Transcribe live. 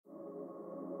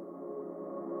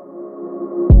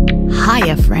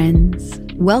Hiya friends,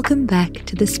 welcome back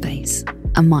to The Space,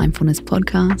 a mindfulness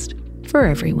podcast for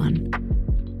everyone.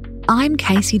 I'm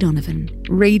Casey Donovan,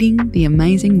 reading the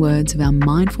amazing words of our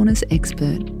mindfulness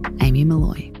expert, Amy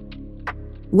Molloy.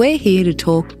 We're here to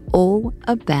talk all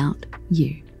about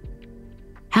you.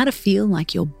 How to feel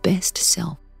like your best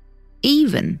self,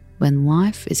 even when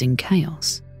life is in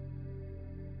chaos.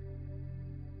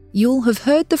 You'll have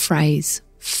heard the phrase,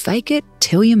 fake it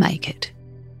till you make it.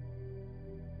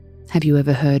 Have you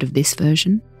ever heard of this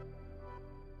version?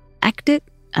 Act it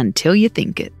until you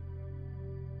think it.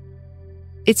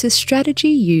 It's a strategy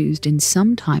used in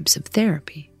some types of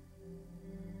therapy.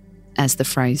 As the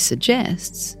phrase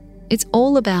suggests, it's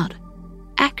all about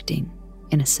acting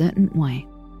in a certain way.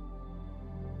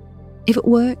 If it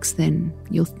works, then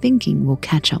your thinking will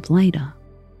catch up later.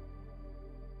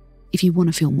 If you want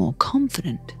to feel more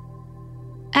confident,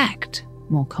 act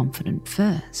more confident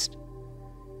first.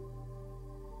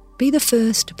 Be the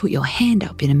first to put your hand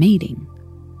up in a meeting.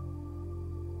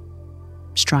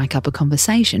 Strike up a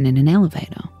conversation in an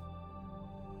elevator.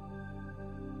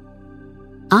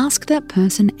 Ask that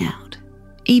person out,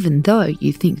 even though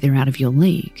you think they're out of your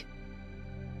league.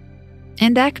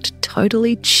 And act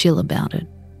totally chill about it.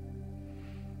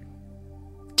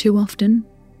 Too often,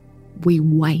 we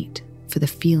wait for the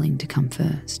feeling to come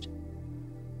first.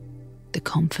 The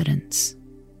confidence,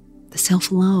 the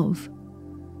self-love,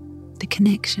 the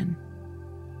connection,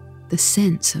 the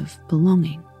sense of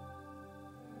belonging.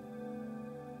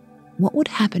 What would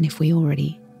happen if we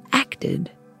already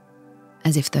acted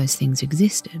as if those things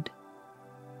existed?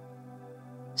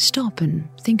 Stop and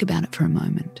think about it for a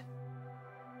moment.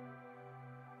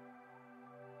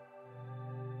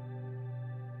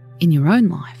 In your own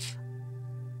life,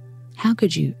 how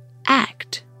could you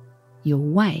act your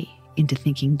way into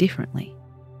thinking differently?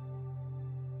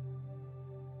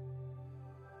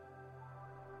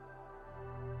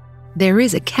 There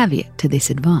is a caveat to this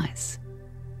advice.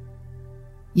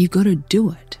 You've got to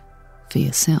do it for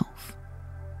yourself.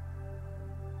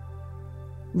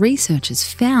 Research has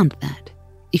found that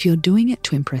if you're doing it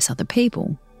to impress other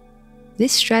people,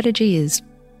 this strategy is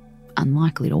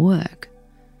unlikely to work.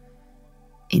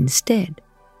 Instead,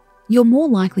 you're more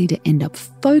likely to end up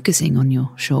focusing on your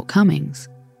shortcomings.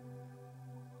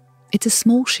 It's a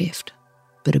small shift,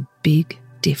 but a big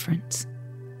difference.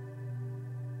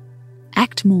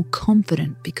 Act more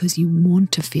confident because you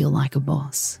want to feel like a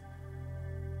boss,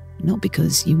 not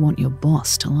because you want your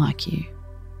boss to like you.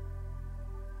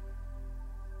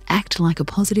 Act like a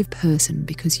positive person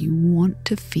because you want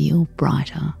to feel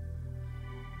brighter,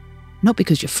 not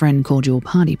because your friend called you a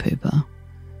party pooper.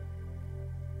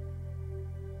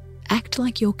 Act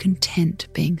like you're content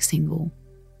being single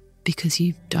because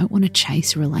you don't want to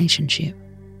chase a relationship,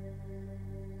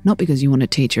 not because you want to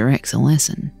teach your ex a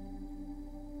lesson.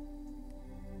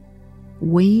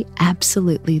 We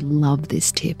absolutely love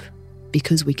this tip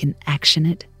because we can action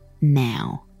it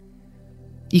now.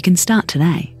 You can start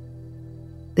today.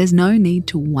 There's no need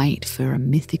to wait for a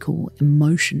mythical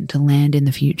emotion to land in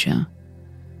the future.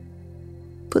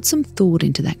 Put some thought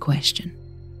into that question.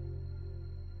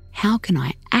 How can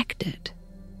I act it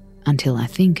until I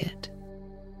think it?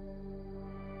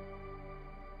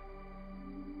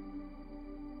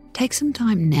 Take some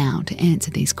time now to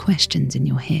answer these questions in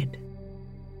your head.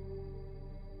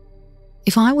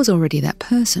 If I was already that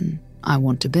person I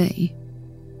want to be,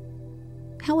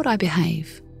 how would I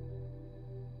behave?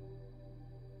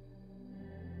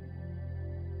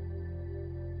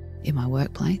 In my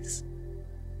workplace?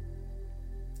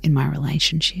 In my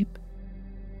relationship?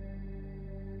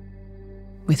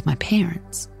 With my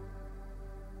parents?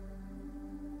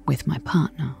 With my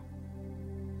partner?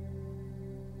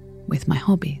 With my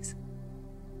hobbies?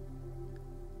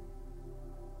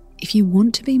 If you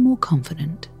want to be more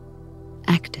confident,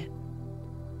 act it.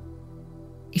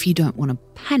 If you don't want to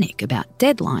panic about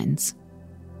deadlines,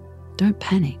 don't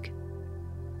panic.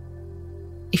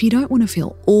 If you don't want to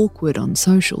feel awkward on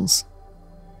socials,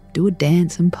 do a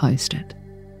dance and post it.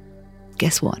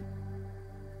 Guess what?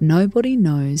 Nobody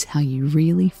knows how you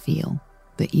really feel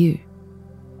but you.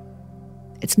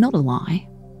 It's not a lie.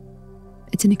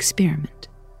 It's an experiment.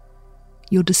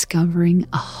 You're discovering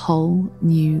a whole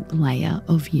new layer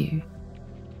of you.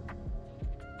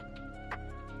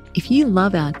 If you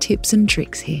love our tips and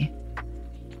tricks here,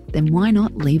 then why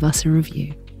not leave us a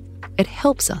review? It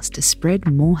helps us to spread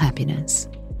more happiness.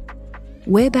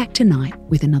 We're back tonight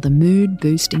with another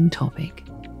mood-boosting topic.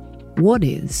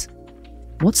 What's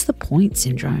the point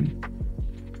syndrome?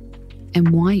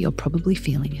 And why you're probably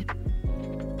feeling it.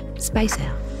 Space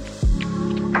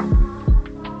out.